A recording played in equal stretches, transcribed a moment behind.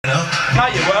No,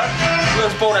 you weren't. You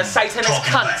was born a Satanist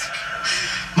cunt.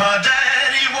 My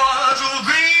daddy was a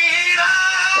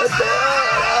green-eyed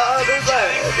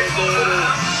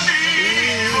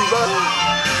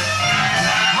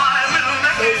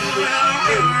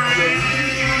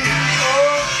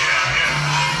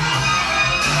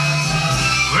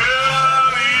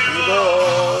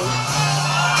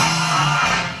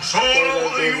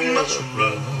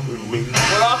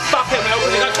Well, I fucking will,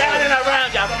 because I'm down and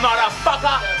around you,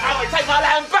 motherfucker! I will take my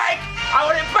land back! I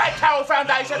want it back, Carroll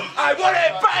Foundation! I want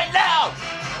it back now!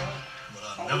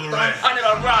 I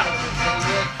never run.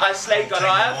 I slay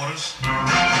Goliath.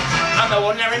 I'm no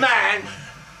ordinary man.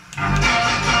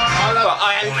 But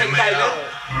I am King David.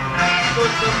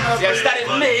 Yes, that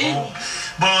is me.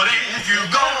 But if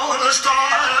you're gonna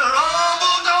start a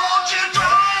rumble, don't you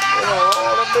try.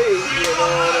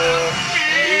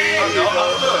 I'm not,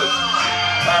 I'm good.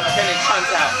 But I'm sending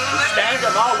cunts out. Stand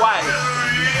in my way.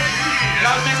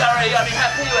 No misery, I'll be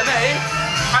happy with me.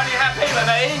 I'll be happy with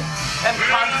me. Them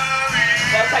cunts,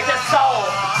 they'll take your soul.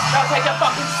 They'll take your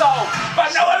fucking soul.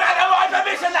 But no matter my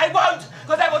permission, they won't.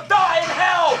 Because they will die in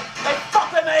hell. They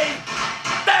fuck with me.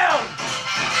 Down.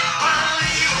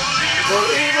 Evil,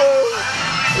 evil,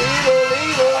 evil,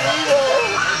 evil, evil,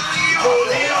 evil,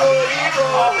 evil, evil.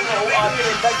 Oh, no,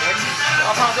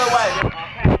 I can't go away.